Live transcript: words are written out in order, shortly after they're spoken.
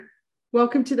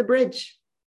Welcome to the bridge.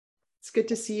 It's good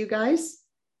to see you guys,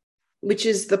 which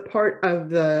is the part of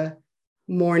the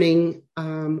morning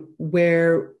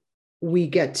where we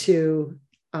get to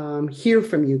hear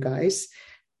from you guys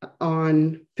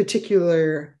on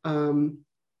particular,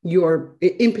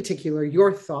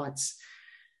 your thoughts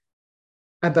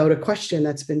about a question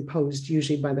that's been posed,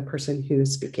 usually by the person who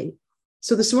is speaking.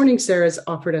 So this morning, Sarah's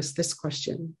offered us this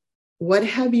question: what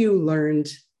have you learned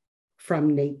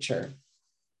from nature?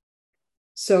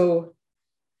 So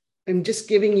I'm just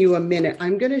giving you a minute.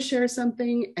 I'm going to share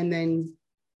something, and then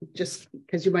just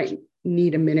because you might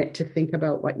need a minute to think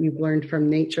about what you've learned from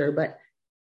nature. But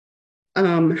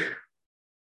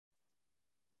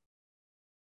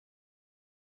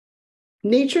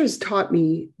nature has taught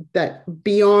me that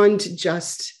beyond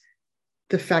just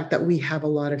the fact that we have a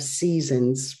lot of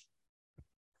seasons,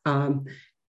 and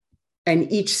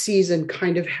each season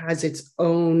kind of has its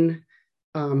own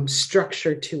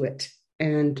structure to it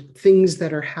and things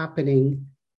that are happening.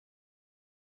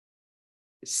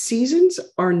 Seasons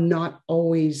are not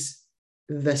always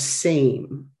the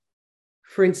same.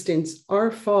 For instance, our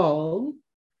fall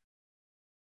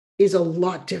is a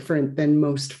lot different than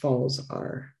most falls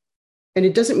are. And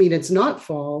it doesn't mean it's not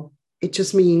fall, it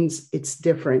just means it's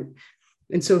different.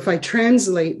 And so if I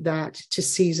translate that to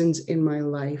seasons in my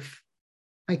life,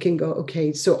 I can go,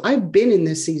 okay, so I've been in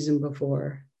this season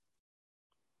before,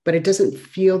 but it doesn't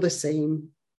feel the same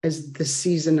as the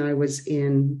season I was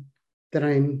in that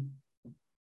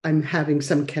I'm having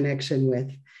some connection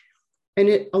with. And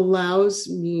it allows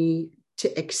me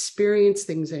to experience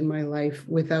things in my life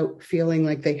without feeling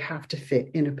like they have to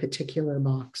fit in a particular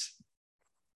box.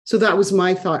 So that was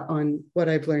my thought on what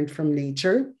I've learned from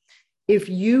nature. If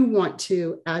you want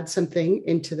to add something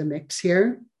into the mix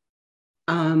here,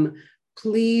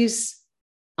 please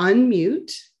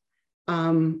unmute.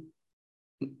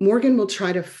 Morgan will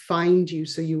try to find you,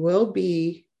 so you will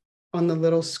be on the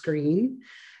little screen.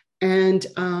 And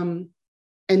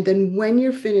then when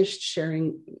you're finished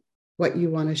sharing what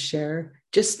you want to share,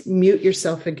 just mute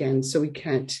yourself again so we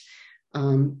can't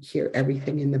hear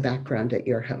everything in the background at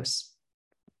your house.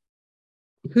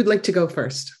 Who'd like to go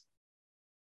first?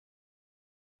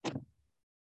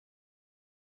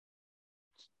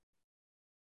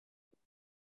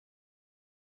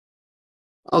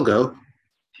 I'll go.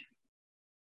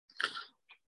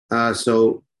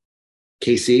 So,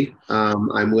 Casey,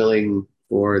 I'm willing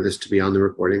for this to be on the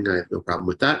recording. I have no problem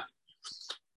with that.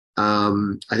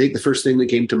 I think the first thing that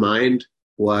came to mind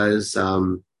was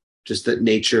just that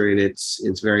nature in its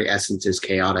very essence is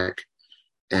chaotic.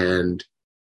 And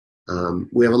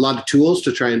we have a lot of tools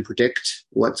to try and predict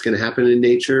what's going to happen in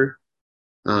nature,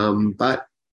 but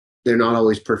they're not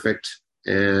always perfect.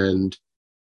 And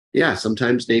yeah,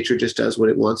 sometimes nature just does what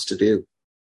it wants to do.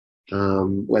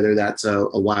 Whether that's a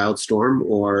wild storm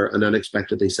or an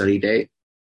unexpectedly sunny day.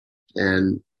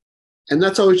 And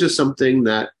that's always just something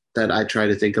that I try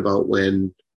to think about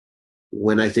when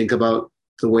I think about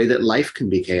the way that life can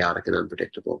be chaotic and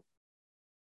unpredictable.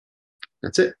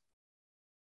 That's it.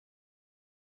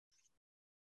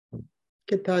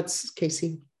 Good thoughts,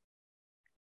 Casey.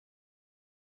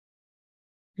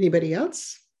 Anybody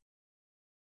else?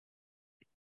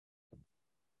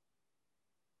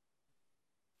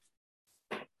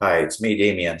 Hi, it's me,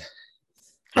 Damien.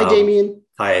 Hi, Damien.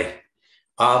 Hi.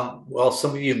 Well,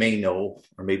 some of you may know,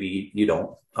 or maybe you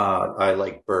don't. I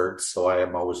like birds, so I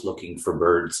am always looking for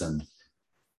birds and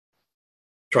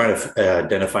trying to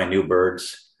identify new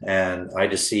birds. And I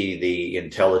just see the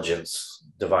intelligence,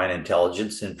 divine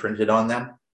intelligence imprinted on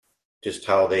them, just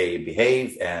how they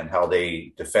behave and how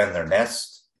they defend their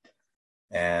nest.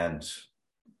 And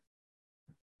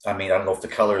I mean, I don't know if the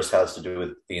colors has to do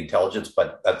with the intelligence,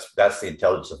 but that's the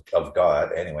intelligence of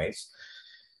God anyways.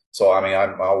 So, I mean,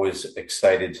 I'm always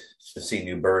excited to see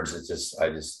new birds. I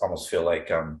just almost feel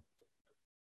like I'm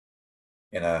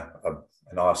in an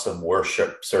awesome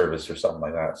worship service or something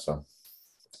like that. So,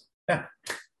 yeah.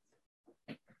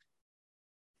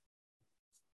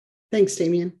 Thanks,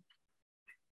 Damien.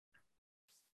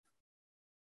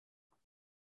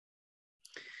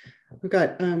 We've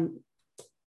got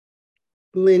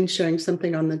Lynn sharing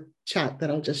something on the chat that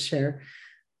I'll just share.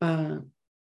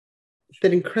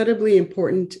 That incredibly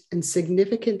important and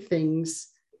significant things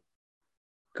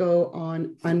go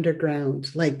on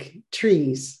underground, like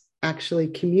trees actually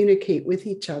communicate with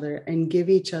each other and give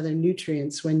each other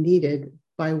nutrients when needed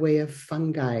by way of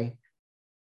fungi.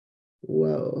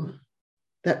 Whoa.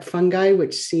 That fungi,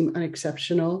 which seem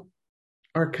unexceptional,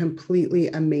 are completely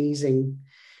amazing.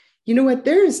 You know what?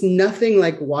 There is nothing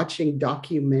like watching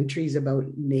documentaries about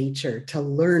nature to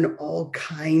learn all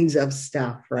kinds of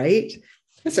stuff, right?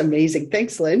 That's amazing.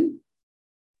 Thanks, Lynn.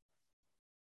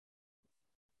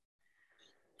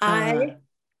 I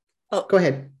Go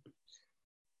ahead.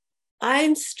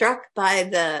 I'm struck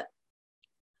by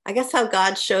I guess how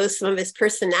God shows some of his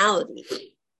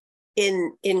personality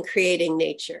in creating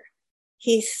nature.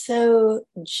 He's so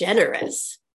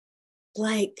generous.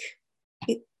 Like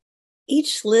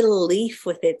each little leaf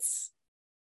with its,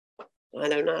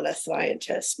 I'm not a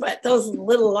scientist, but those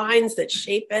little lines that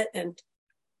shape it, and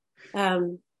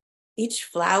each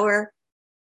flower,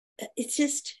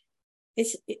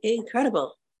 it's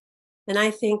incredible. And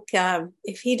I think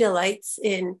if he delights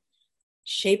in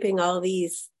shaping all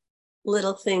these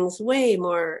little things way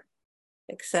more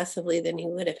excessively than he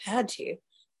would have had to,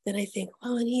 then I think,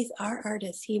 well, and he's our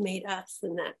artist. He made us,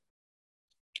 and that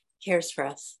cares for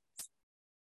us.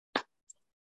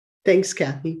 Thanks,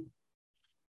 Kathy.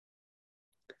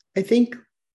 I think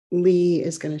Lee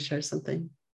is going to share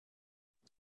something.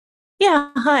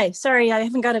 Yeah, hi. Sorry, I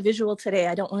haven't got a visual today.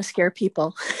 I don't want to scare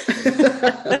people.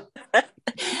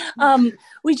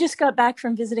 We just got back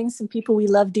from visiting some people we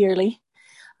love dearly.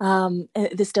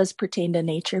 This does pertain to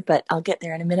nature, but I'll get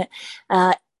there in a minute.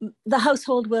 The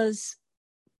household was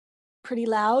pretty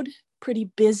loud, pretty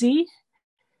busy,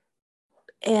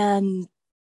 and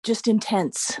just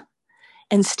intense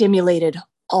and stimulated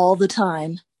all the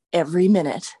time, every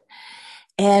minute.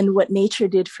 And what nature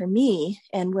did for me,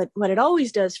 and what it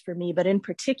always does for me, but in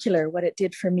particular, what it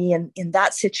did for me in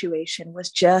that situation was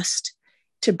just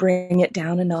to bring it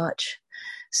down a notch.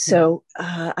 So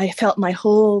I felt my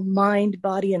whole mind,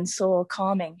 body, and soul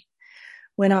calming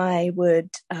when I would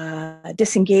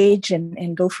disengage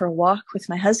and go for a walk with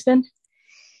my husband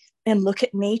and look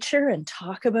at nature and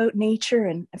talk about nature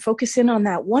and focus in on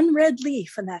that one red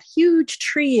leaf and that huge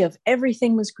tree of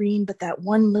everything was green, but that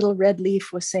one little red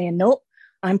leaf was saying, nope,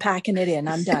 I'm packing it in.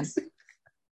 I'm done.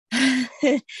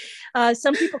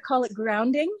 Some people call it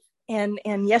grounding. And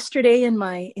yesterday in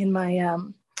my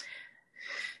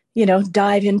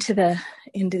dive into the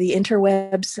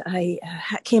interwebs, I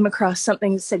came across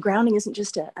something that said grounding isn't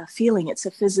just a feeling; it's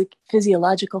a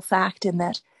physiological fact, in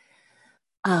that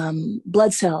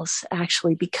blood cells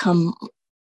actually become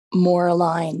more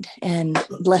aligned and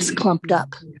less clumped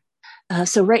up.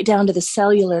 So right down to the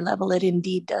cellular level, it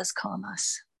indeed does calm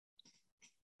us.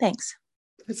 Thanks.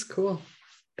 That's cool.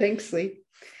 Thanks, Lee.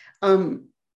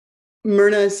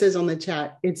 Myrna says on the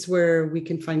chat, it's where we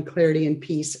can find clarity and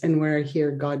peace and where I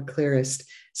hear God clearest.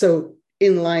 So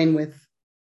in line with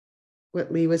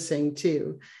what Lee was saying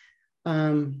too.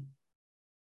 Vernon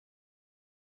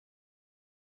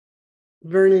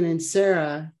and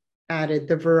Sarah added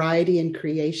the variety in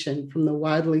creation, from the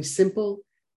wildly simple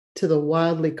to the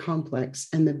wildly complex,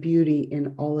 and the beauty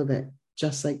in all of it,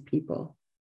 just like people.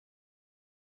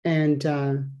 And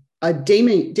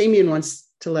Damien wants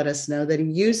to let us know that he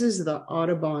uses the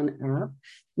Audubon app,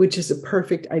 which is a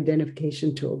perfect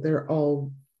identification tool. They're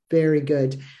all very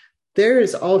good.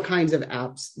 There's all kinds of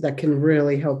apps that can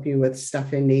really help you with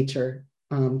stuff in nature,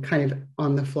 kind of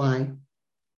on the fly.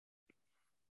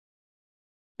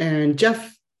 And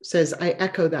Jeff says, I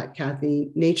echo that,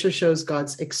 Kathy. Nature shows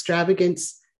God's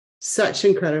extravagance, such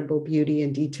incredible beauty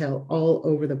and detail all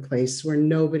over the place where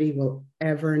nobody will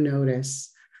ever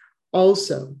notice.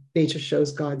 Also, nature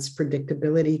shows God's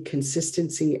predictability,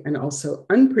 consistency, and also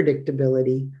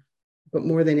unpredictability, but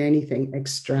more than anything,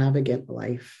 extravagant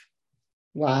life.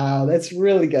 Wow, that's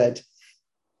really good.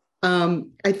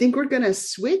 I think we're going to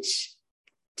switch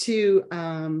to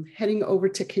heading over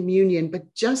to communion,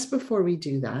 but just before we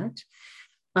do that,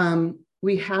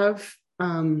 we have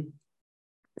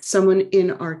someone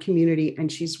in our community,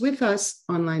 and she's with us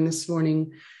online this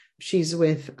morning. She's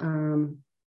with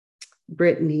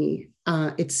Brittany.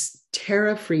 It's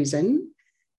Tara Friesen.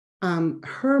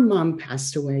 Her mom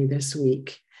passed away this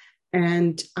week,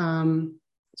 and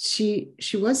she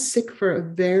was sick for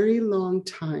a very long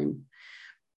time,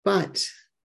 but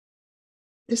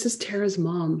this is Tara's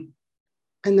mom,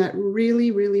 and that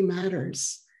really, really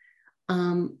matters.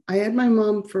 I had my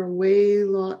mom for a way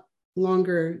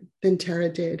longer than Tara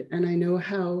did, and I know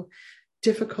how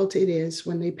difficult it is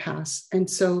when they pass. And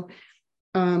so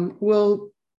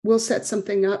we'll set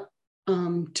something up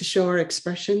to show our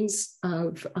expressions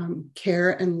of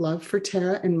care and love for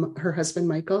Tara and her husband,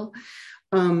 Michael.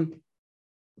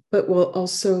 But we'll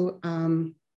also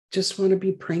just want to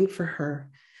be praying for her,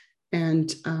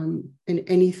 and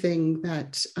anything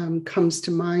that comes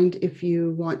to mind. If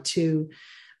you want to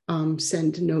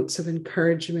send notes of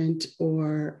encouragement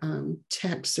or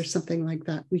text or something like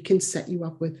that, we can set you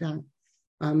up with that.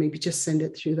 Maybe just send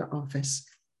it through the office.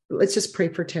 But let's just pray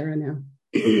for Tara now.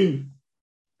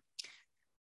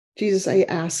 Jesus, I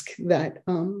ask that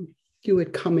you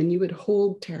would come and you would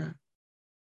hold Tara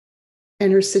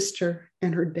and her sister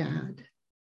and her dad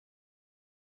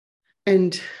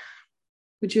And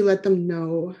would you let them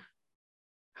know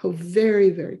how very,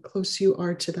 very close you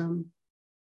are to them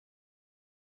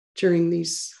during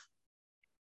these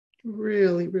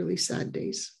really, really sad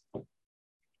days?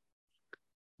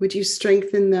 Would you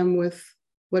strengthen them with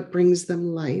what brings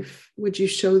them life? Would you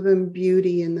show them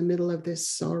beauty in the middle of this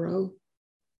sorrow?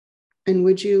 And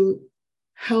would you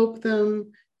help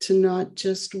them to not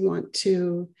just want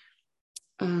to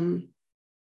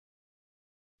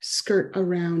skirt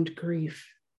around grief?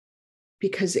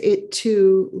 Because it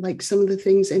too, like some of the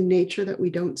things in nature that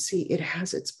we don't see, it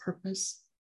has its purpose.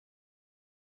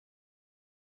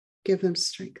 Give them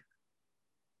strength.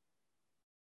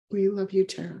 We love you,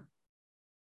 Tara.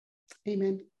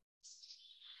 Amen.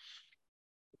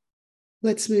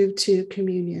 Let's move to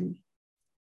communion.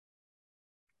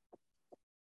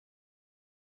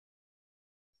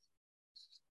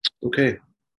 Okay.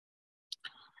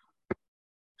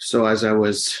 So as I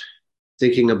was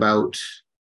thinking about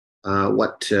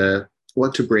what to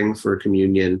bring for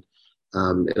communion,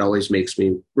 it always makes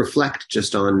me reflect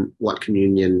just on what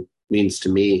communion means to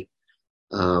me.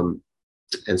 And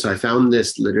so I found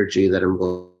this liturgy that I'm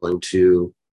going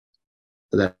to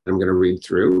read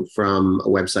through from a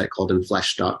website called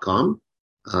inflesh.com.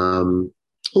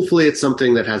 Hopefully it's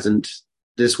something that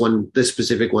this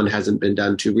specific one hasn't been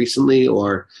done too recently,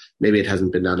 or maybe it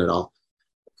hasn't been done at all.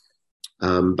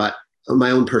 But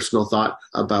my own personal thought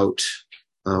about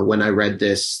when I read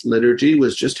this liturgy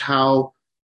was just how,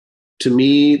 to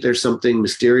me, there's something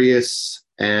mysterious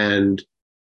and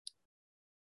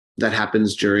that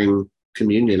happens during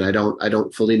communion. I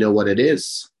don't fully know what it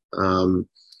is.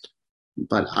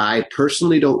 But I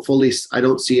personally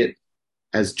don't see it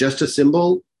as just a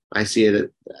symbol. I see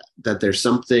it that there's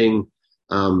something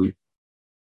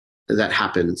that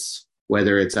happens,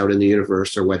 whether it's out in the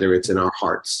universe or whether it's in our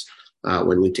hearts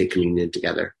when we take communion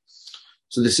together.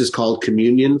 So this is called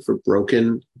Communion for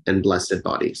Broken and Blessed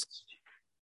Bodies.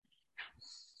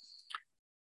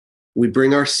 We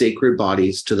bring our sacred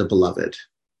bodies to the beloved.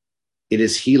 It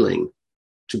is healing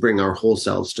to bring our whole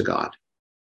selves to God.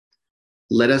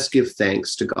 Let us give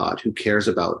thanks to God who cares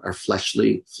about our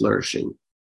fleshly flourishing,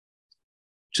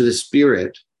 to the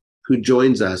Spirit who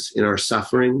joins us in our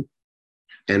suffering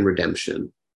and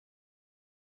redemption.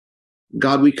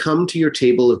 God, we come to your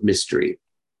table of mystery,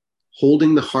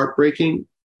 holding the heartbreaking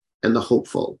and the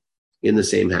hopeful in the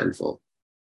same handful.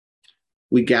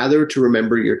 We gather to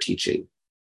remember your teaching,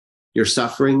 your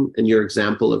suffering, and your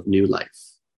example of new life.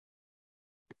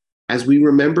 As we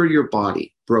remember your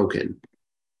body broken,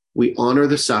 we honor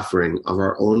the suffering of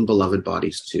our own beloved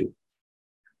bodies too.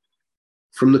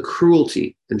 From the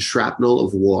cruelty and shrapnel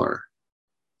of war,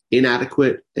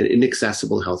 inadequate and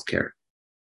inaccessible healthcare,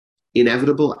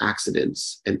 inevitable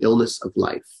accidents and illness of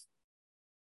life,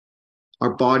 our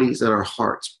bodies and our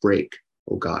hearts break,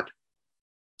 O God.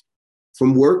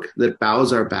 From work that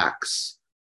bows our backs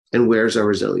and wears our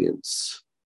resilience,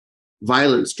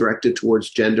 violence directed towards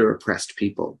gender-oppressed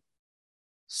people,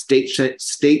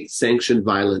 state-sanctioned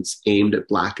violence aimed at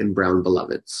Black and brown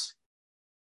beloveds.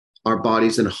 Our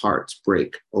bodies and hearts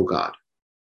break, O God.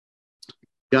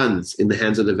 Guns in the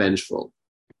hands of the vengeful,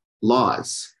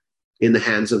 laws in the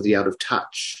hands of the out of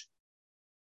touch,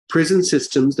 prison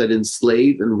systems that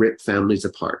enslave and rip families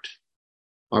apart.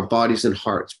 Our bodies and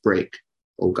hearts break,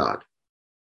 O God.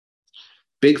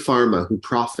 Big pharma who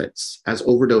profits as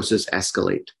overdoses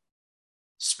escalate.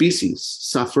 Species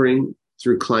suffering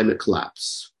through climate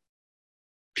collapse.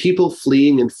 People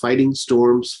fleeing and fighting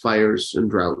storms, fires, and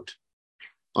drought.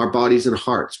 Our bodies and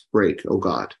hearts break, O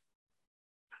God.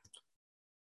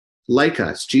 Like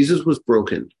us, Jesus was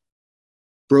broken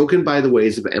by the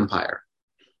ways of empire,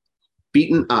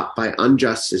 beaten up by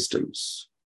unjust systems.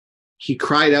 He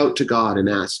cried out to God and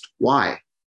asked, why?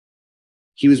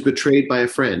 He was betrayed by a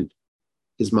friend.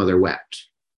 His mother wept.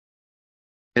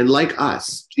 And like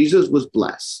us, Jesus was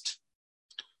blessed,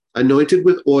 anointed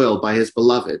with oil by his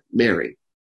beloved, Mary,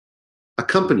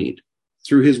 accompanied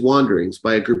through his wanderings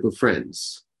by a group of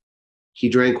friends. He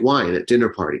drank wine at dinner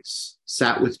parties,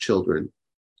 sat with children,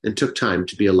 and took time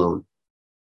to be alone.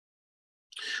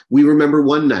 We remember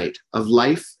one night of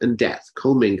life and death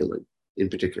commingling in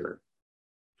particular.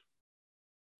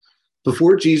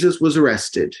 Before Jesus was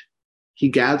arrested, he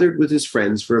gathered with his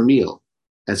friends for a meal,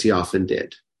 as he often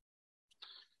did.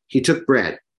 He took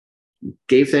bread,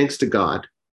 gave thanks to God,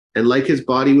 and like his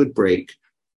body would break,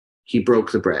 he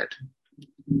broke the bread.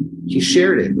 He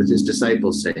shared it with his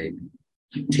disciples, saying,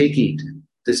 "Take, eat.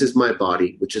 This is my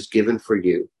body, which is given for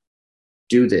you.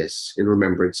 Do this in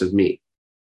remembrance of me."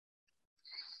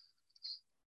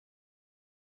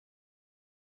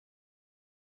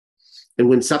 And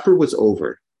when supper was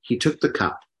over, he took the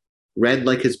cup, red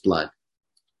like his blood,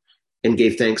 and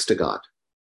gave thanks to God.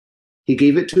 He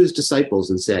gave it to his disciples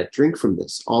and said, "Drink from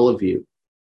this, all of you.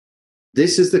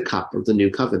 This is the cup of the new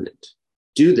covenant.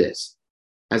 Do this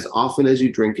as often as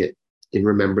you drink it in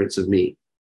remembrance of me."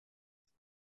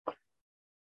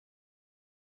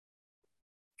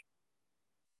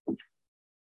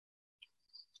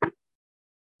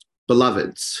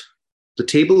 Beloveds, the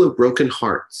table of broken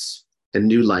hearts and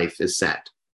new life is set.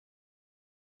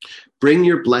 Bring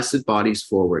your blessed bodies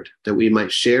forward that we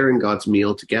might share in God's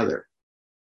meal together.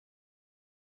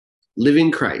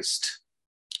 Living Christ,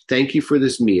 thank you for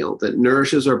this meal that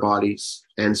nourishes our bodies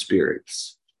and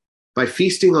spirits. By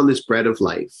feasting on this bread of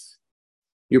life,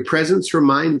 your presence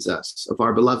reminds us of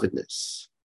our belovedness,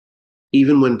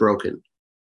 even when broken.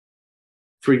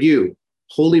 For you,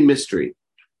 holy mystery,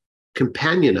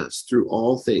 companion us through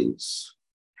all things.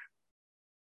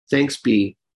 Thanks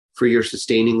be for your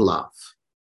sustaining love.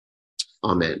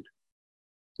 Amen.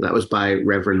 That was by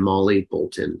Reverend Molly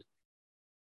Bolton.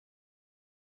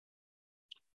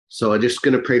 So I'm just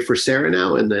going to pray for Sarah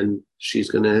now, and then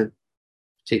she's going to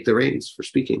take the reins for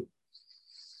speaking.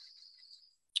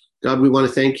 God, we want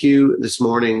to thank you this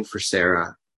morning for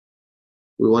Sarah.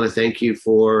 We want to thank you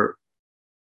for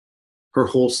her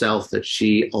whole self that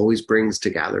she always brings to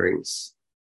gatherings,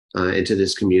 into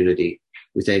this community.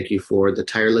 We thank you for the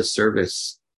tireless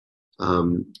service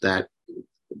that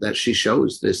she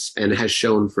shows this and has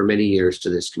shown for many years to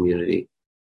this community.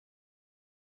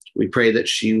 We pray that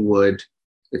she would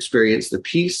experience the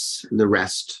peace and the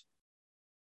rest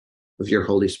of your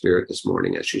Holy Spirit this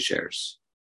morning as she shares.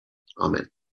 Amen.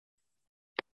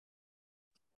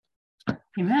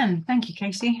 Amen. Thank you,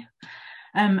 Casey.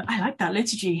 I like that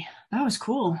liturgy. That was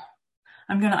cool.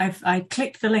 I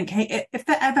clicked the link. Hey, if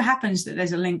that ever happens that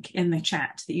there's a link in the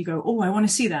chat that you go, oh, I want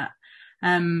to see that.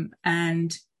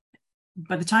 And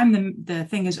by the time the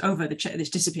thing is over, it's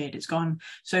disappeared, it's gone.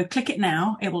 So click it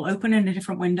now. It will open in a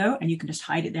different window and you can just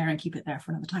hide it there and keep it there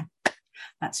for another time.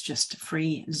 That's just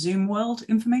free Zoom world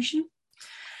information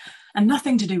and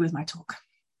nothing to do with my talk.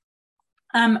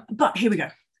 But here we go.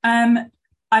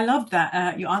 I loved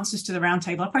that, your answers to the round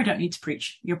table. I probably don't need to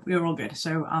preach. You're all good.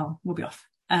 So we'll be off.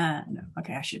 No,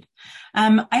 okay, I should.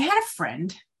 I had a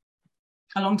friend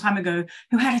a long time ago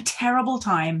who had a terrible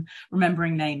time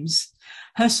remembering names.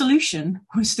 Her solution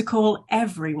was to call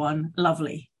everyone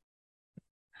lovely.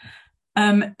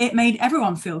 It made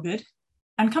everyone feel good.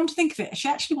 And come to think of it, she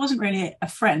actually wasn't really a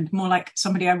friend, more like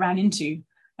somebody I ran into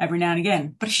every now and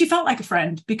again. But she felt like a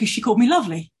friend because she called me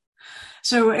lovely.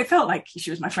 So it felt like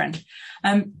she was my friend.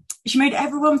 She made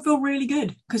everyone feel really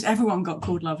good because everyone got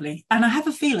called lovely. And I have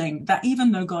a feeling that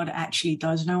even though God actually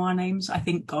does know our names, I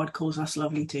think God calls us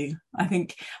lovely too. I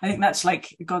think that's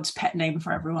like God's pet name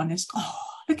for everyone is, oh,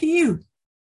 look at you.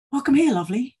 Welcome here,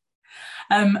 lovely.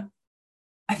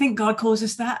 I think God calls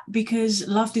us that because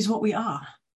loved is what we are.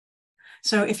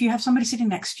 So if you have somebody sitting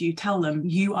next to you, tell them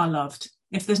you are loved.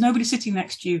 If there's nobody sitting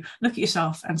next to you, look at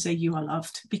yourself and say you are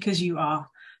loved because you are.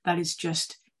 That is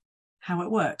just how it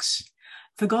works.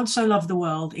 For God so loved the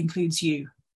world includes you.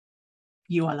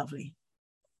 You are lovely.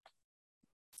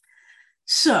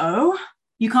 So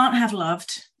you can't have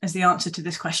loved as the answer to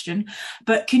this question,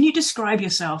 but can you describe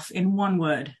yourself in one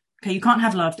word? Okay, you can't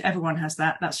have loved. Everyone has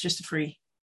that. That's just a free.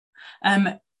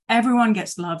 Everyone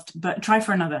gets loved, but try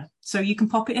for another. So you can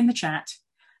pop it in the chat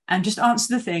and just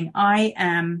answer the thing. I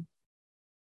am.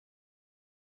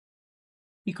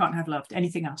 You can't have loved.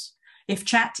 Anything else? If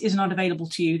chat is not available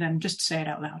to you, then just say it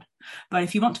out loud. But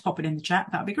if you want to pop it in the chat,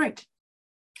 that would be great.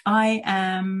 I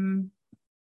am.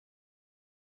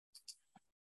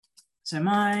 So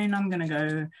mine, I'm going to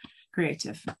go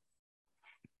creative.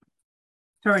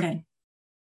 Throw it in.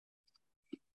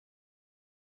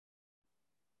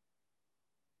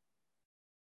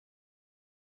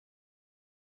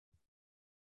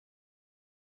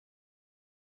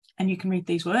 And you can read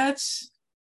these words.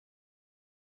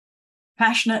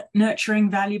 Passionate,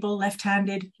 nurturing, valuable,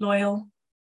 left-handed, loyal,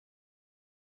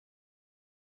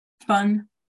 fun,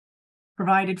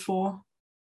 provided for,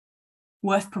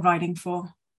 worth providing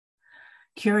for,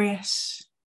 curious,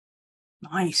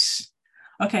 nice.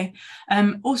 Okay.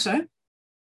 Also,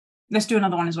 let's do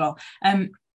another one as well.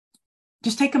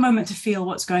 Just take a moment to feel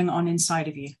what's going on inside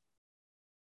of you.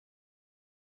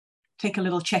 Take a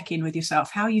little check-in with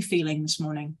yourself. How are you feeling this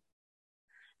morning?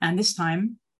 And this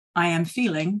time, I am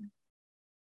feeling.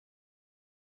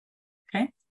 Okay.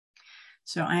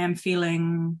 So I am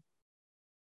feeling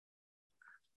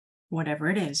whatever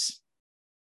it is.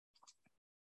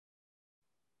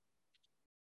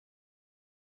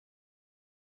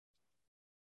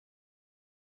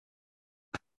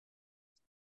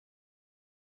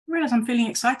 realize I'm feeling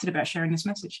excited about sharing this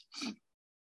message,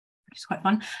 which is quite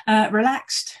fun.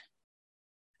 Relaxed,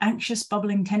 anxious,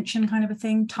 bubbling tension kind of a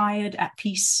thing, tired, at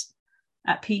peace,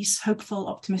 hopeful,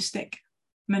 optimistic,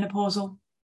 menopausal,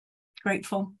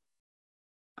 grateful,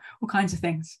 all kinds of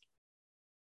things.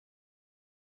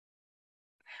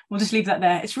 We'll just leave that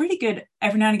there. It's really good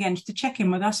every now and again to check in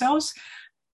with ourselves,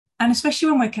 and especially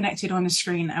when we're connected on the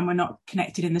screen and we're not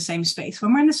connected in the same space.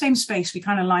 When we're in the same space, we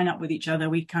kind of line up with each other.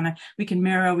 We can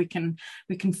mirror, we can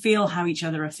feel how each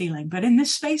other are feeling. But in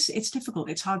this space, it's difficult.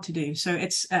 It's hard to do. So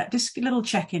it's just a little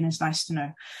check-in is nice to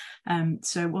know.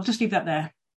 So we'll just leave that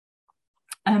there.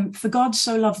 For God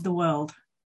so loved the world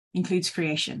includes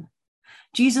creation.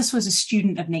 Jesus was a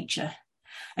student of nature,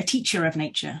 a teacher of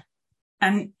nature.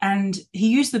 And he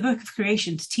used the book of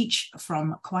creation to teach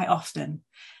from quite often.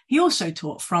 He also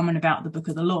taught from and about the book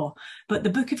of the law, but the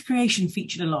book of creation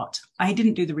featured a lot. I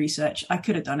didn't do the research. I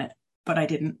could have done it, but I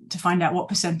didn't, to find out what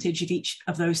percentage of each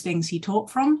of those things he taught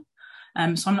from.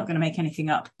 So I'm not going to make anything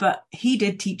up, but he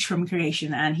did teach from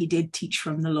creation and he did teach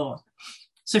from the law.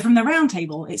 So from the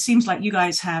roundtable, it seems like you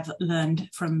guys have learned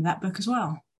from that book as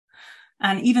well.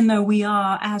 And even though we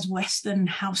are, as Western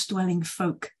house-dwelling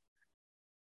folk,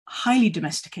 highly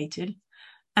domesticated,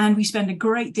 and we spend a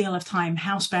great deal of time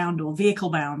housebound or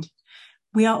vehicle-bound,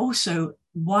 we are also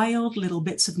wild little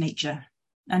bits of nature,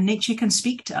 and nature can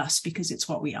speak to us because it's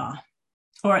what we are,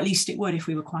 or at least it would if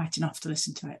we were quiet enough to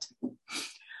listen to it.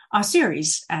 Our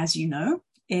series, as you know,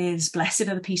 is Blessed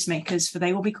are the Peacemakers, for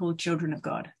they will be called children of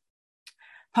God.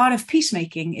 Part of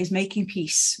peacemaking is making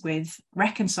peace with,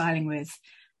 reconciling with,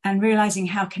 and realizing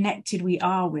how connected we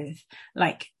are with,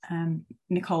 like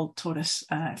Nicole taught us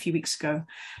a few weeks ago,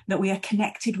 that we are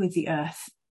connected with the earth,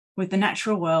 with the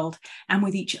natural world, and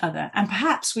with each other. And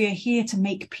perhaps we are here to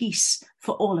make peace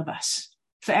for all of us,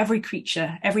 for every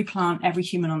creature, every plant, every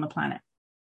human on the planet.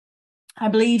 I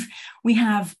believe we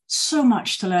have so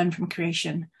much to learn from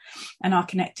creation and our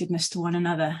connectedness to one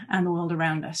another and the world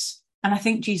around us. And I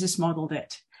think Jesus modeled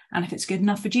it. And if it's good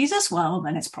enough for Jesus, well,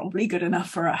 then it's probably good enough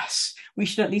for us. We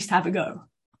should at least have a go.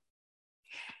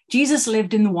 Jesus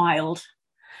lived in the wild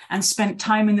and spent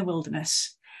time in the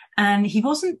wilderness. And he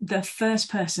wasn't the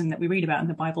first person that we read about in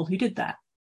the Bible who did that.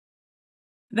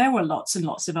 There were lots and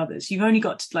lots of others. You've only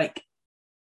got to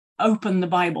open the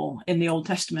Bible in the Old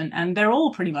Testament, and they're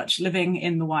all pretty much living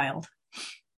in the wild.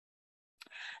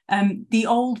 The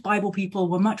old Bible people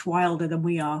were much wilder than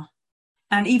we are.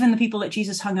 And even the people that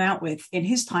Jesus hung out with in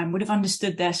his time would have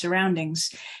understood their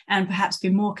surroundings and perhaps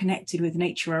been more connected with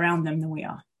nature around them than we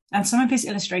are. And some of his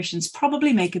illustrations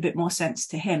probably make a bit more sense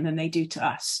to him than they do to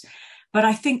us. But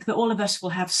I think that all of us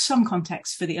will have some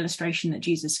context for the illustration that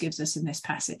Jesus gives us in this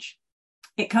passage.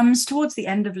 It comes towards the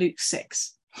end of Luke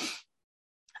 6.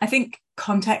 I think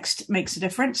context makes a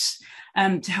difference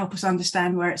to help us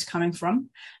understand where it's coming from.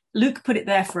 Luke put it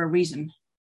there for a reason.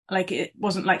 It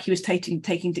wasn't like he was taking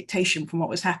dictation from what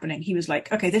was happening. He was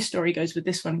like, okay, this story goes with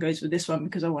this one,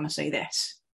 because I want to say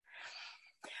this.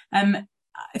 I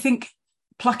think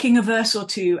plucking a verse or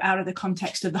two out of the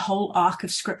context of the whole arc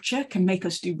of scripture can make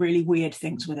us do really weird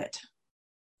things with it.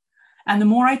 And the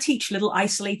more I teach little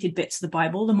isolated bits of the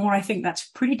Bible, the more I think that's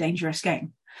a pretty dangerous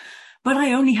game. But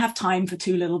I only have time for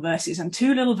 2 little verses, and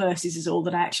 2 little verses is all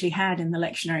that I actually had in the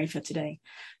lectionary for today.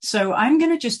 So I'm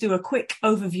going to just do a quick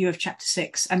overview of chapter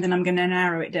 6, and then I'm going to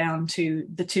narrow it down to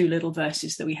the 2 little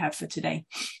verses that we have for today.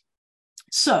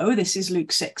 So this is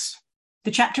Luke 6. The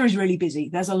chapter is really busy.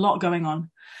 There's a lot going on.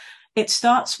 It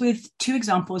starts with 2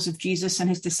 examples of Jesus and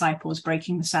his disciples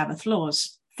breaking the Sabbath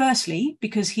laws. Firstly,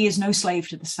 because he is no slave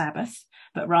to the Sabbath,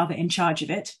 but rather in charge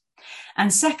of it.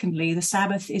 And secondly, the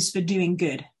Sabbath is for doing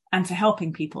good and for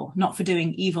helping people, not for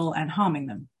doing evil and harming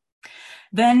them.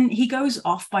 Then he goes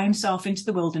off by himself into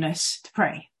the wilderness to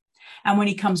pray. And when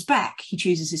he comes back, he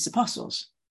chooses his apostles.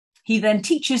 He then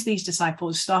teaches these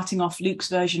disciples, starting off Luke's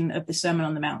version of the Sermon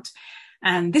on the Mount.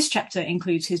 And this chapter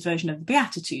includes his version of the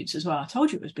Beatitudes as well. I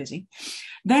told you it was busy.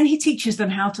 Then he teaches them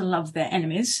how to love their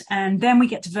enemies. And then we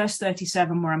get to verse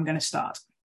 37, where I'm going to start.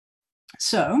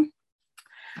 So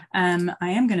I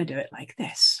am going to do it like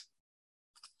this.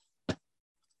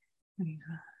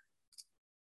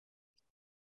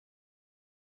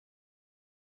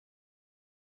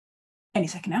 Any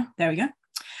second now. There we go.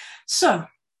 So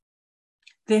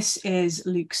this is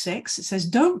Luke 6. It says,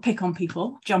 don't pick on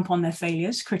people, jump on their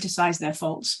failures, criticize their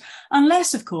faults,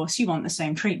 unless, of course, you want the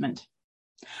same treatment.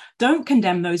 Don't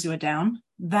condemn those who are down.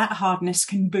 That hardness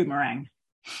can boomerang.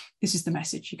 This is the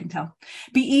message, you can tell.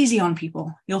 Be easy on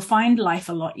people. You'll find life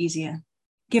a lot easier.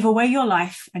 Give away your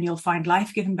life and you'll find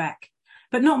life given back.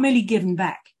 But not merely given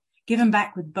back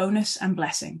with bonus and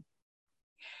blessing.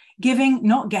 Giving,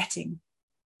 not getting.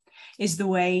 is the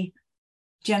way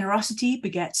generosity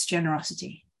begets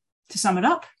generosity. To sum it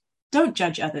up, don't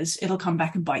judge others. It'll come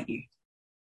back and bite you.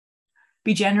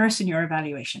 Be generous in your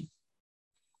evaluation.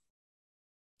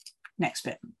 Next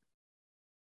bit.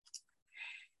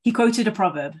 He quoted a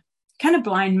proverb. Can a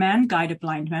blind man guide a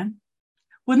blind man?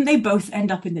 Wouldn't they both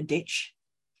end up in the ditch?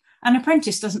 An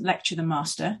apprentice doesn't lecture the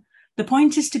master. The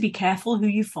point is to be careful who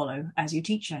you follow as your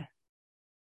teacher.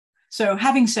 So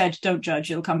having said, don't judge,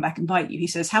 it'll come back and bite you, he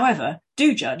says, however,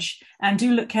 do judge and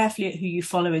do look carefully at who you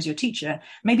follow as your teacher.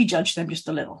 Maybe judge them just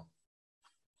a little.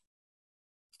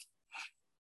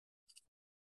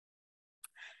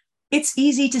 It's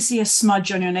easy to see a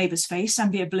smudge on your neighbor's face and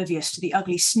be oblivious to the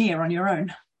ugly sneer on your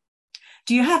own.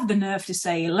 Do you have the nerve to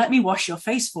say, let me wash your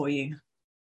face for you,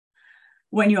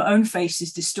 when your own face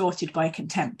is distorted by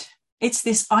contempt? It's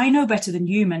this I know better than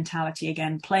you mentality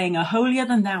again, playing a holier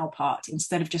than thou part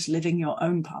instead of just living your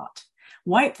own part.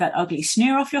 Wipe that ugly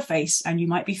sneer off your face and you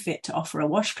might be fit to offer a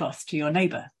washcloth to your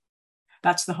neighbor.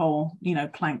 That's the whole,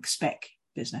 plank speck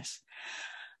business.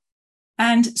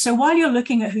 And so while you're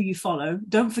looking at who you follow,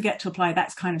 don't forget to apply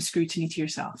that kind of scrutiny to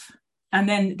yourself. And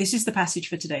then this is the passage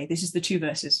for today. This is the 2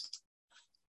 verses.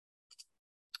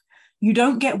 You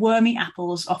don't get wormy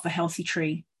apples off a healthy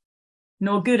tree,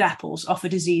 nor good apples off a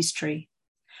diseased tree.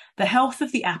 The health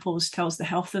of the apples tells the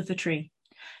health of the tree.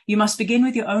 You must begin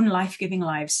with your own life-giving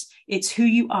lives. It's who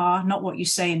you are, not what you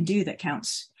say and do that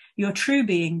counts. Your true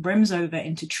being brims over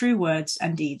into true words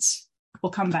and deeds.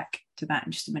 We'll come back to that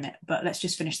in just a minute, but let's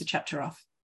just finish the chapter off.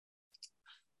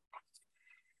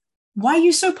 Why are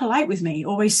you so polite with me,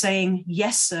 always saying,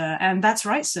 yes, sir, and that's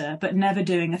right, sir, but never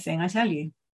doing a thing I tell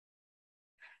you?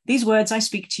 These words I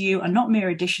speak to you are not mere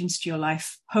additions to your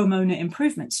life, homeowner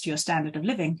improvements to your standard of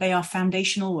living. They are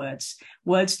foundational words,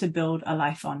 words to build a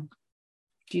life on.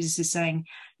 Jesus is saying,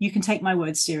 you can take my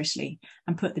words seriously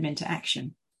and put them into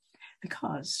action.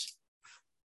 Because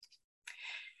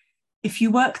if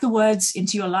you work the words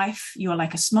into your life, you are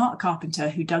like a smart carpenter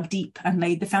who dug deep and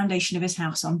laid the foundation of his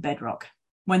house on bedrock.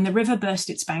 When the river burst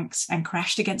its banks and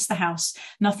crashed against the house,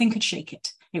 nothing could shake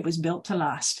it. It was built to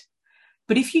last.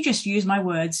 But if you just use my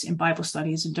words in Bible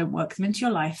studies and don't work them into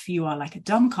your life, you are like a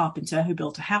dumb carpenter who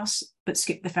built a house but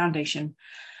skipped the foundation.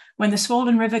 When the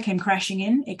swollen river came crashing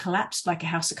in, it collapsed like a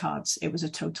house of cards. It was a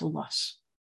total loss.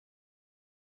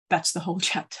 That's the whole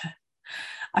chapter.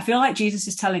 I feel like Jesus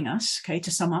is telling us,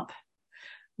 to sum up,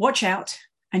 watch out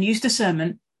and use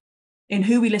discernment in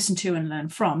who we listen to and learn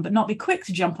from, but not be quick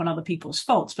to jump on other people's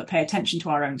faults, but pay attention to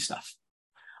our own stuff.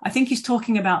 I think he's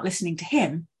talking about listening to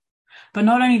him, but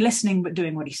not only listening, but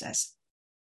doing what he says.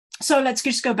 So let's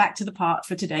just go back to the part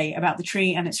for today about the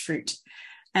tree and its fruit.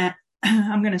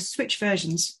 I'm going to switch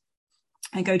versions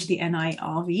and go to the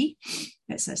NIRV.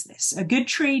 It says this: a good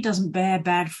tree doesn't bear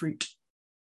bad fruit,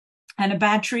 and a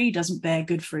bad tree doesn't bear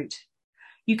good fruit.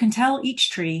 You can tell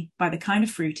each tree by the kind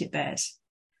of fruit it bears.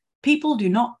 People do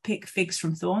not pick figs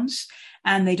from thorns,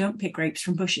 and they don't pick grapes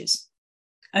from bushes.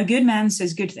 A good man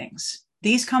says good things.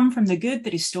 These come from the good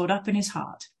that is stored up in his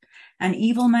heart. An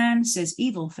evil man says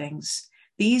evil things.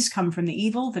 These come from the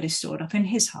evil that is stored up in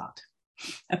his heart.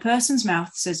 A person's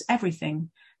mouth says everything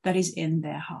that is in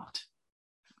their heart.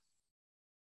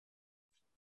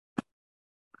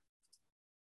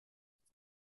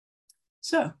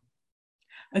 So,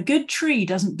 a good tree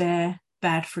doesn't bear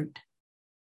bad fruit.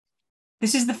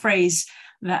 This is the phrase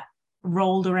that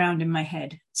rolled around in my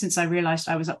head since I realized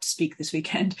I was up to speak this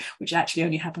weekend, which actually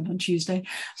only happened on Tuesday.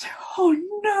 So, oh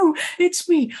no, it's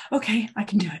me. Okay, I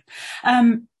can do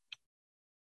it.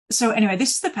 So anyway,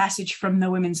 this is the passage from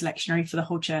the Women's Lectionary for the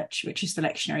whole church, which is the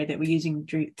lectionary that we're using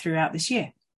throughout this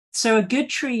year. So a good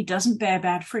tree doesn't bear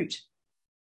bad fruit.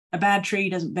 A bad tree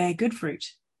doesn't bear good fruit.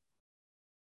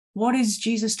 What is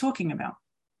Jesus talking about?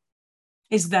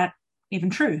 Is that even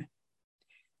true?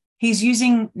 He's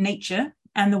using nature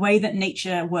and the way that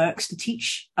nature works to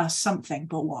teach us something,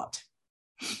 but what?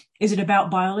 Is it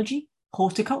about biology,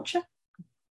 horticulture,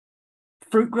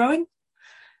 fruit growing,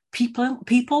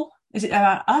 people? Is it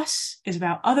about us? Is it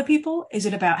about other people? Is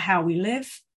it about how we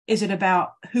live? Is it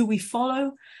about who we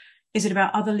follow? Is it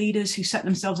about other leaders who set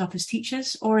themselves up as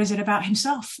teachers? Or is it about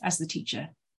himself as the teacher?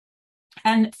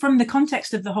 And from the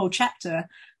context of the whole chapter,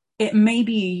 it may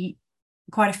be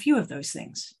quite a few of those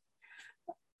things.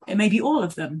 It may be all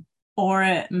of them, or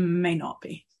it may not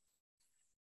be.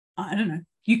 I don't know.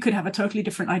 You could have a totally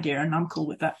different idea, and I'm cool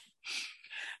with that.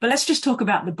 But let's just talk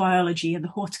about the biology and the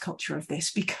horticulture of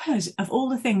this, because of all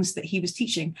the things that he was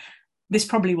teaching, this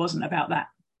probably wasn't about that,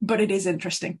 but it is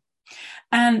interesting.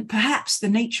 And perhaps the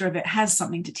nature of it has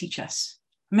something to teach us.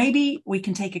 Maybe we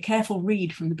can take a careful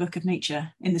read from the book of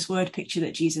nature in this word picture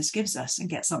that Jesus gives us and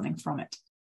get something from it.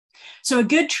 So a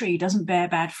good tree doesn't bear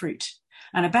bad fruit,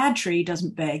 and a bad tree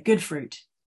doesn't bear good fruit.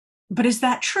 But is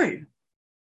that true?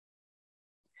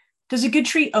 Does a good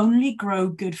tree only grow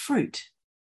good fruit?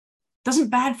 Doesn't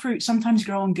bad fruit sometimes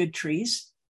grow on good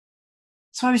trees?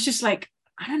 So I was just like,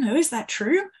 I don't know, is that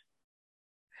true?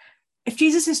 If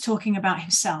Jesus is talking about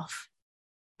himself,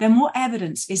 then what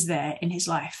evidence is there in his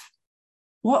life?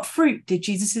 What fruit did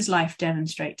Jesus' life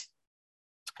demonstrate?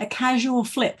 A casual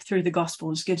flip through the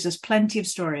Gospels gives us plenty of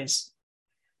stories,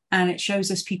 and it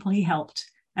shows us people he helped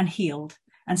and healed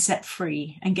and set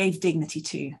free and gave dignity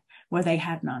to where they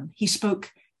had none. He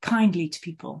spoke kindly to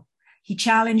people. He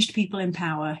challenged people in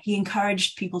power. He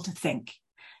encouraged people to think.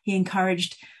 He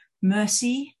encouraged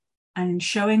mercy and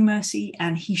showing mercy,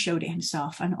 and he showed it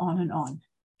himself, and on and on.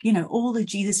 You know, all the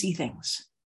Jesus-y things.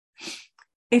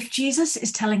 If Jesus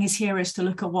is telling his hearers to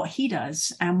look at what he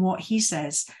does and what he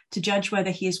says to judge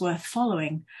whether he is worth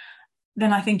following,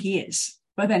 then I think he is.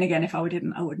 But then again, if I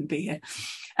didn't, I wouldn't be here.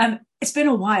 It's been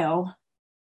a while.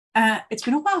 It's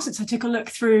been a while since I took a look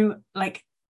through like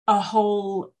a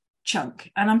whole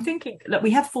chunk. And I'm thinking, look,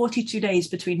 we have 42 days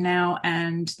between now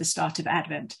and the start of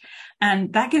Advent.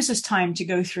 And that gives us time to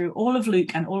go through all of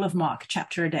Luke and all of Mark,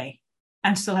 chapter a day,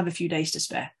 and still have a few days to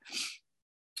spare.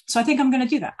 So I think I'm going to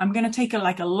do that. I'm going to take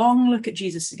a long look at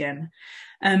Jesus again,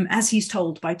 as he's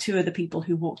told by two of the people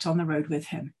who walked on the road with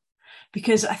him.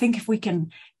 Because I think if we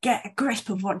can get a grip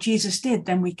of what Jesus did,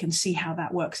 then we can see how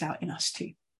that works out in us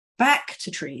too. Back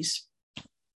to trees.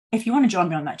 If you want to join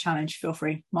me on that challenge, feel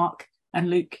free, Mark and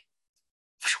Luke.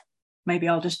 Maybe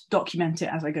I'll just document it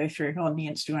as I go through on the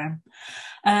Instagram.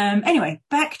 Anyway,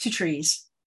 back to trees.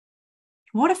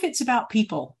 What if it's about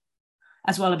people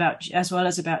as well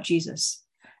as about Jesus?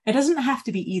 It doesn't have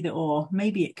to be either or.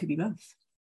 Maybe it could be both.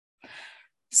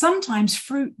 Sometimes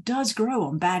fruit does grow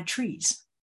on bad trees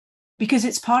because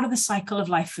it's part of the cycle of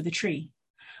life for the tree.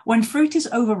 When fruit is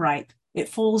overripe, it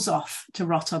falls off to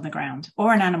rot on the ground,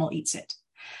 or an animal eats it.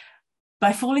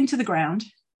 By falling to the ground,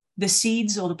 the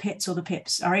seeds or the pits or the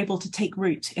pips are able to take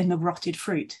root in the rotted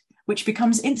fruit, which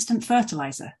becomes instant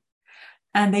fertilizer,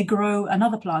 and they grow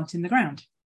another plant in the ground.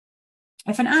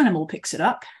 If an animal picks it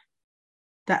up,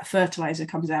 that fertilizer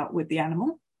comes out with the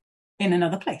animal in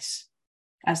another place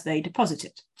as they deposit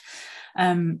it.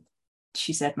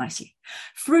 She said nicely.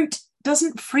 Fruit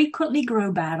doesn't frequently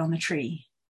grow bad on the tree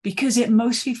because it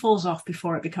mostly falls off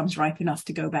before it becomes ripe enough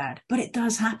to go bad, but it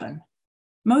does happen.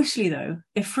 Mostly though,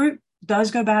 if fruit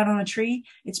does go bad on a tree,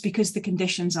 it's because the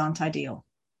conditions aren't ideal.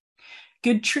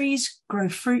 Good trees grow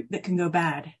fruit that can go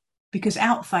bad because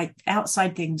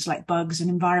outside things like bugs and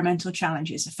environmental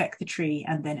challenges affect the tree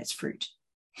and then its fruit.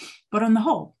 But on the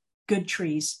whole, good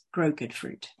trees grow good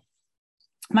fruit.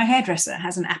 My hairdresser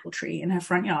has an apple tree in her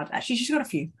front yard. Actually, she's got a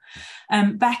few.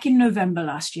 Back in November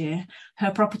last year, her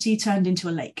property turned into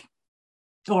a lake,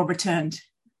 or returned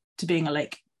to being a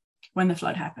lake when the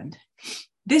flood happened.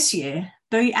 This year,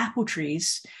 the apple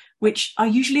trees, which are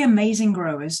usually amazing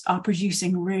growers, are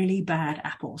producing really bad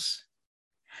apples.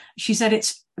 She said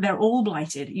they're all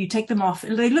blighted. You take them off.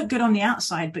 They look good on the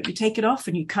outside, but you take it off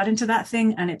and you cut into that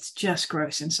thing and it's just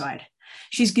gross inside.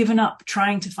 She's given up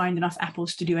trying to find enough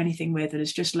apples to do anything with it.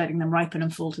 It's just letting them ripen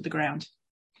and fall to the ground.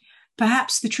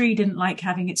 Perhaps the tree didn't like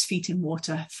having its feet in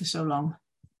water for so long.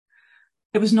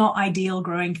 It was not ideal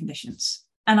growing conditions.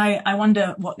 And I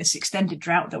wonder what this extended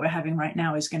drought that we're having right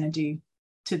now is going to do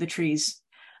to the trees.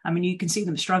 I mean, you can see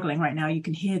them struggling right now. You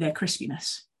can hear their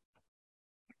crispiness.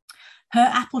 Her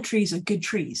apple trees are good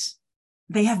trees.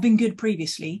 They have been good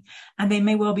previously, and they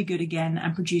may well be good again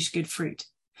and produce good fruit.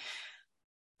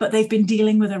 But they've been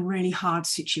dealing with a really hard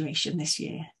situation this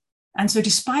year. And so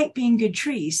despite being good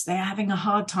trees, they're having a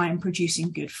hard time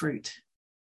producing good fruit.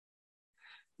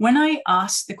 When I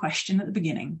asked the question at the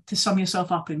beginning to sum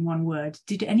yourself up in one word,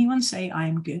 did anyone say I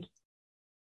am good?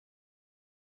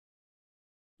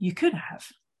 You could have.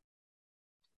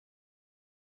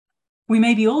 We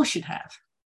maybe all should have.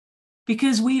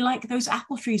 Because we, like those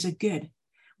apple trees, are good.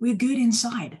 We're good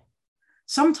inside.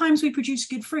 Sometimes we produce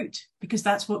good fruit because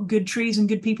that's what good trees and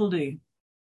good people do.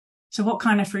 So what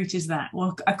kind of fruit is that?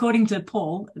 Well, according to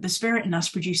Paul, the Spirit in us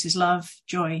produces love,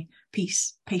 joy,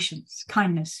 peace, patience,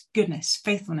 kindness, goodness,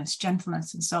 faithfulness,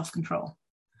 gentleness, and self-control.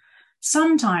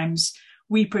 Sometimes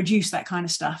we produce that kind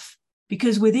of stuff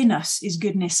because within us is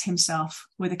goodness himself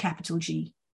with a capital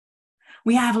G.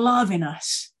 We have love in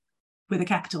us with a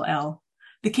capital L.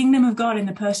 The kingdom of God in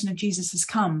the person of Jesus has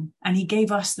come, and he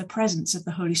gave us the presence of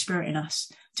the Holy Spirit in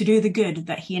us to do the good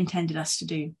that he intended us to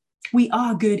do. We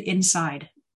are good inside.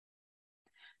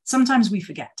 Sometimes we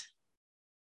forget.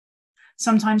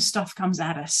 Sometimes stuff comes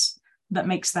at us that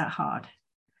makes that hard.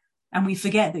 And we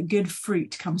forget that good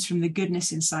fruit comes from the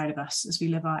goodness inside of us as we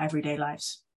live our everyday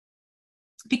lives.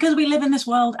 Because we live in this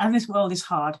world, and this world is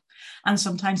hard, and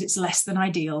sometimes it's less than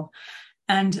ideal.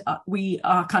 And we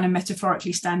are kind of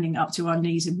metaphorically standing up to our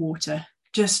knees in water,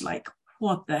 just like,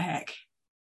 what the heck?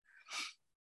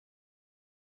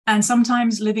 And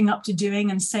sometimes living up to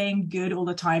doing and saying good all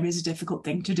the time is a difficult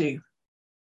thing to do.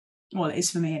 Well, it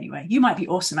is for me anyway. You might be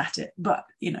awesome at it, but,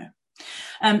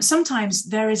 sometimes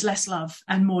there is less love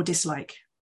and more dislike.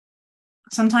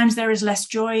 Sometimes there is less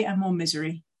joy and more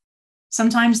misery.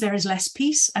 Sometimes there is less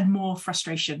peace and more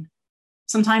frustration.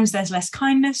 Sometimes there's less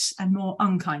kindness and more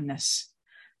unkindness.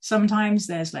 Sometimes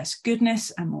there's less goodness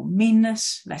and more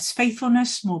meanness, less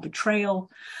faithfulness, more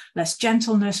betrayal, less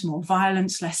gentleness, more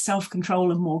violence, less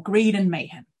self-control, and more greed and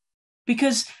mayhem.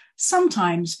 Because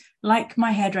sometimes, like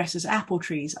my hairdresser's apple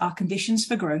trees, our conditions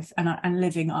for growth and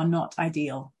living are not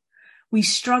ideal. We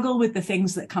struggle with the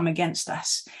things that come against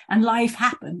us, and life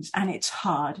happens, and it's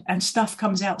hard, and stuff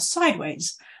comes out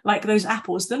sideways, like those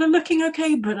apples that are looking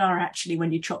okay, but are actually,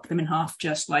 when you chop them in half,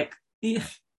 just like,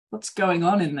 what's going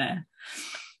on in there?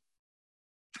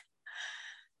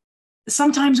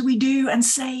 Sometimes we do and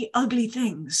say ugly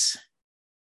things,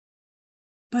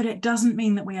 but it doesn't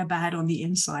mean that we are bad on the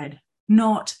inside.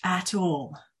 Not at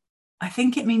all. I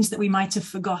think it means that we might have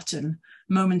forgotten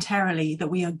momentarily that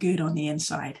we are good on the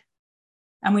inside.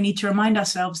 And we need to remind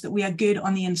ourselves that we are good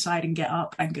on the inside and get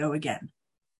up and go again.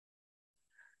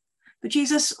 But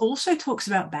Jesus also talks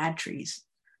about bad trees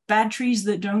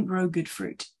that don't grow good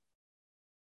fruit.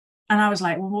 And I was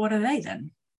like, well, what are they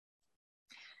then?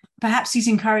 Perhaps he's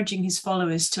encouraging his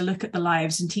followers to look at the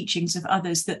lives and teachings of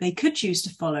others that they could choose to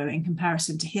follow in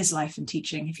comparison to his life and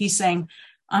teaching. If he's saying,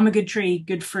 I'm a good tree,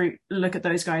 good fruit, look at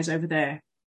those guys over there.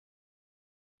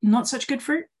 Not such good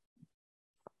fruit.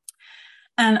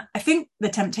 And I think the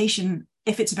temptation,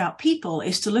 if it's about people,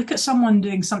 is to look at someone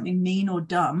doing something mean or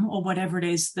dumb or whatever it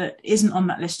is that isn't on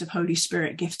that list of Holy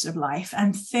Spirit gifts of life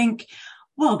and think,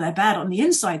 well, they're bad on the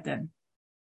inside then.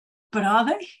 But are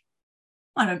they?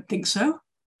 I don't think so.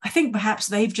 I think perhaps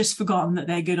they've just forgotten that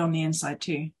they're good on the inside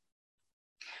too.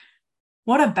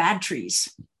 What are bad trees?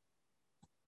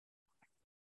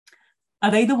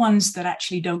 Are they the ones that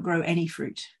actually don't grow any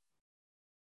fruit?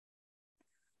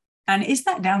 And is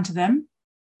that down to them?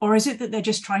 Or is it that they're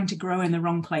just trying to grow in the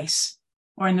wrong place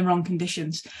or in the wrong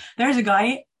conditions? There's a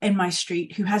guy in my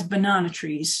street who has banana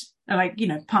trees, like,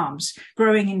 palms,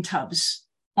 growing in tubs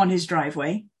on his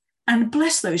driveway. And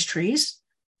bless those trees,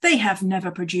 they have never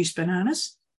produced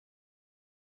bananas.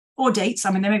 Or dates.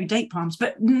 I mean, there may be date palms,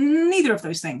 but neither of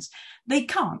those things. They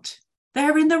can't.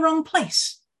 They're in the wrong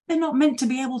place. They're not meant to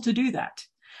be able to do that.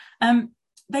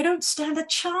 They don't stand a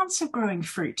chance of growing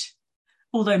fruit.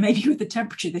 Although maybe with the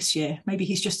temperature this year, maybe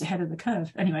he's just ahead of the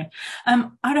curve. Anyway,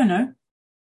 I don't know.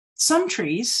 Some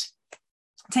trees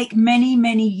take many,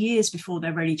 many years before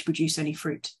they're ready to produce any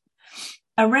fruit.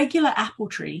 A regular apple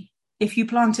tree, if you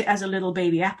plant it as a little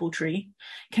baby apple tree,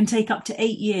 can take up to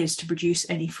 8 years to produce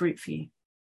any fruit for you.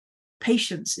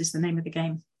 Patience is the name of the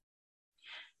game.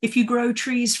 If you grow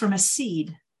trees from a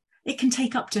seed, it can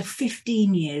take up to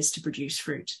 15 years to produce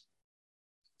fruit.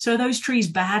 So are those trees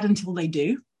bad until they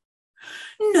do?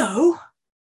 No.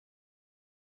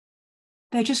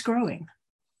 They're just growing.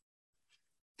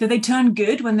 Do they turn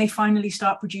good when they finally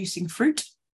start producing fruit?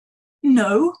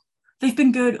 No. They've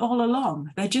been good all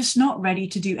along. They're just not ready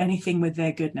to do anything with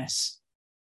their goodness.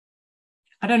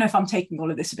 I don't know if I'm taking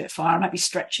all of this a bit far. I might be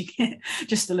stretching it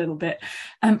just a little bit.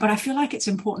 But I feel like it's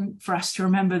important for us to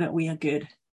remember that we are good.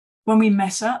 When we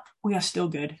mess up, we are still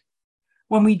good.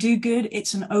 When we do good,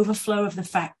 it's an overflow of the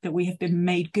fact that we have been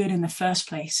made good in the first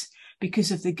place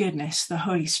because of the goodness, the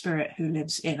Holy Spirit who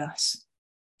lives in us.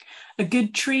 A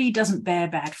good tree doesn't bear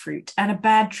bad fruit, and a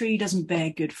bad tree doesn't bear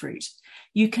good fruit.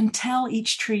 You can tell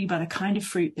each tree by the kind of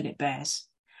fruit that it bears.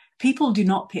 People do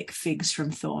not pick figs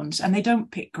from thorns, and they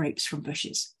don't pick grapes from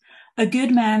bushes. A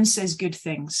good man says good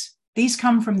things. These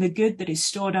come from the good that is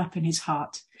stored up in his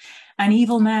heart. An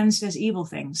evil man says evil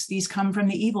things. These come from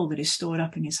the evil that is stored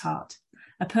up in his heart.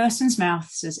 A person's mouth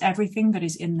says everything that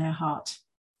is in their heart.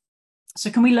 So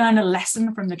can we learn a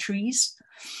lesson from the trees?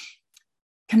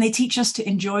 Can they teach us to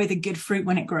enjoy the good fruit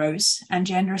when it grows and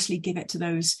generously give it to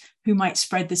those who might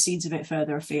spread the seeds of it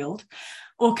further afield?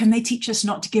 Or can they teach us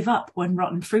not to give up when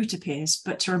rotten fruit appears,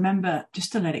 but to remember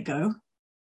just to let it go?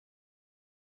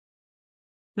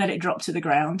 Let it drop to the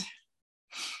ground.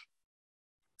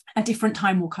 A different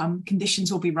time will come.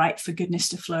 Conditions will be right for goodness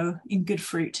to flow in good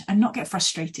fruit, and not get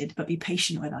frustrated, but be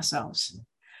patient with ourselves.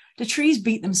 The trees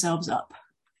beat themselves up.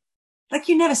 Like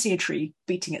you never see a tree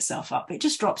beating itself up. It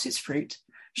just drops its fruit,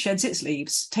 sheds its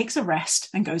leaves, takes a rest,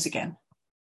 and goes again.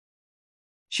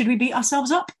 Should we beat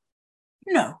ourselves up?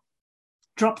 No.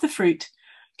 Drop the fruit,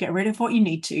 get rid of what you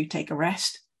need to, take a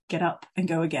rest, get up and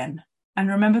go again. And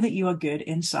remember that you are good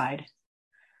inside.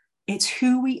 It's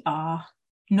who we are,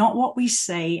 not what we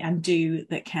say and do,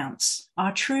 that counts.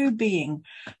 Our true being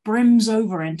brims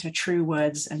over into true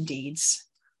words and deeds.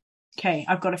 Okay,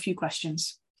 I've got a few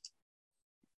questions.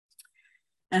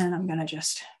 And I'm going to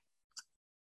just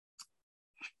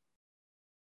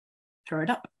throw it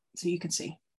up so you can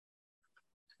see.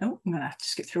 Oh, I'm going to have to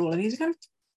skip through all of these again.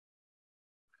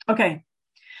 Okay,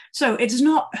 so it's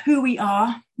not who we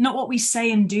are, not what we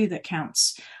say and do that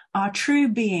counts. Our true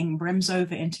being brims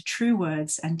over into true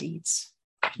words and deeds.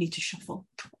 I need to shuffle.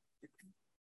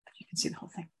 You can see the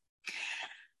whole thing.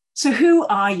 So who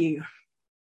are you?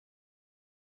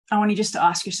 I want you just to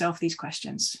ask yourself these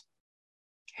questions.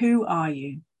 Who are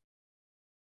you?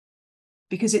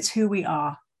 Because it's who we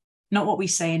are, not what we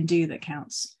say and do that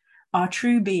counts. Our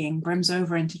true being brims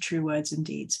over into true words and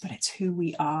deeds, but it's who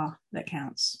we are that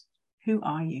counts. Who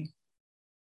are you?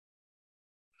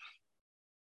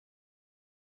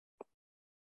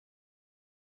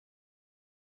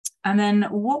 And then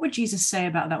what would Jesus say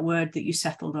about that word that you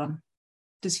settled on?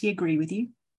 Does he agree with you?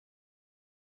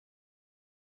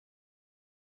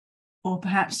 Or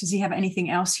perhaps does he have anything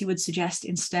else he would suggest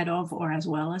instead of or as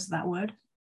well as that word?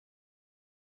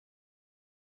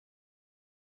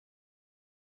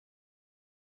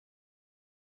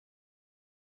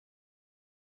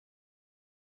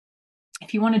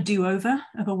 If you want a do-over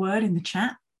of a word in the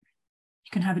chat,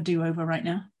 you can have a do-over right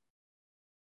now.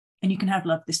 And you can have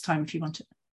love this time if you want it.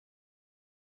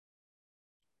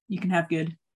 You can have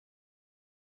good.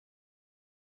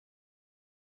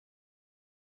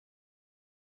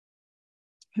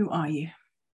 Who are you?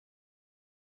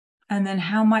 And then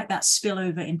how might that spill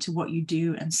over into what you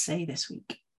do and say this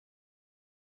week?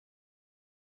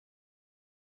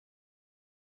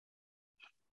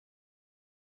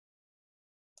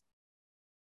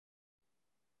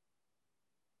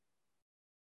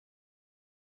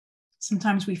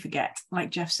 Sometimes we forget, like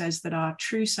Jeff says, that our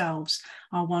true selves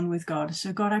are one with God.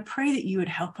 So God, I pray that you would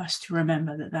help us to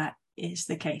remember that that is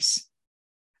the case.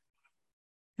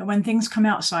 That when things come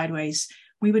out sideways,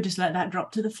 we would just let that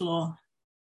drop to the floor,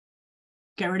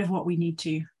 get rid of what we need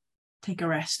to, take a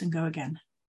rest and go again.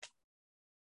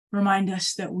 Remind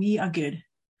us that we are good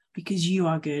because you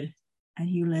are good and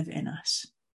you live in us.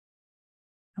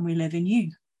 And we live in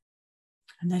you.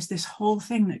 And there's this whole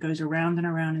thing that goes around and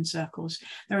around in circles.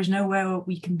 There is nowhere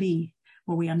we can be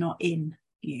where we are not in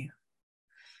you.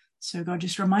 So God,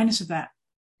 just remind us of that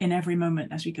in every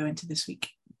moment as we go into this week.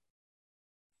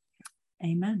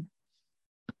 Amen.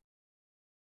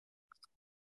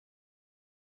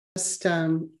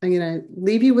 I'm going to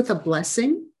leave you with a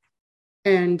blessing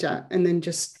and then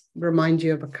just remind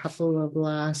you of a couple of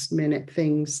last minute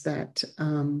things that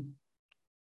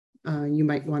you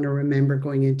might want to remember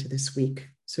going into this week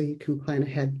so you can plan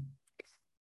ahead.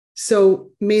 So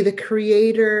may the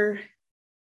Creator,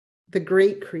 the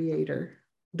great Creator,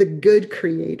 the good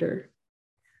Creator,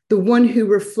 the one who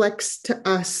reflects to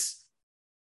us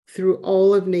through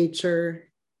all of nature,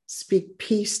 speak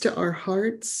peace to our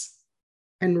hearts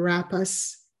and wrap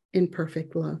us in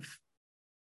perfect love.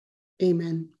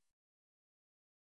 Amen.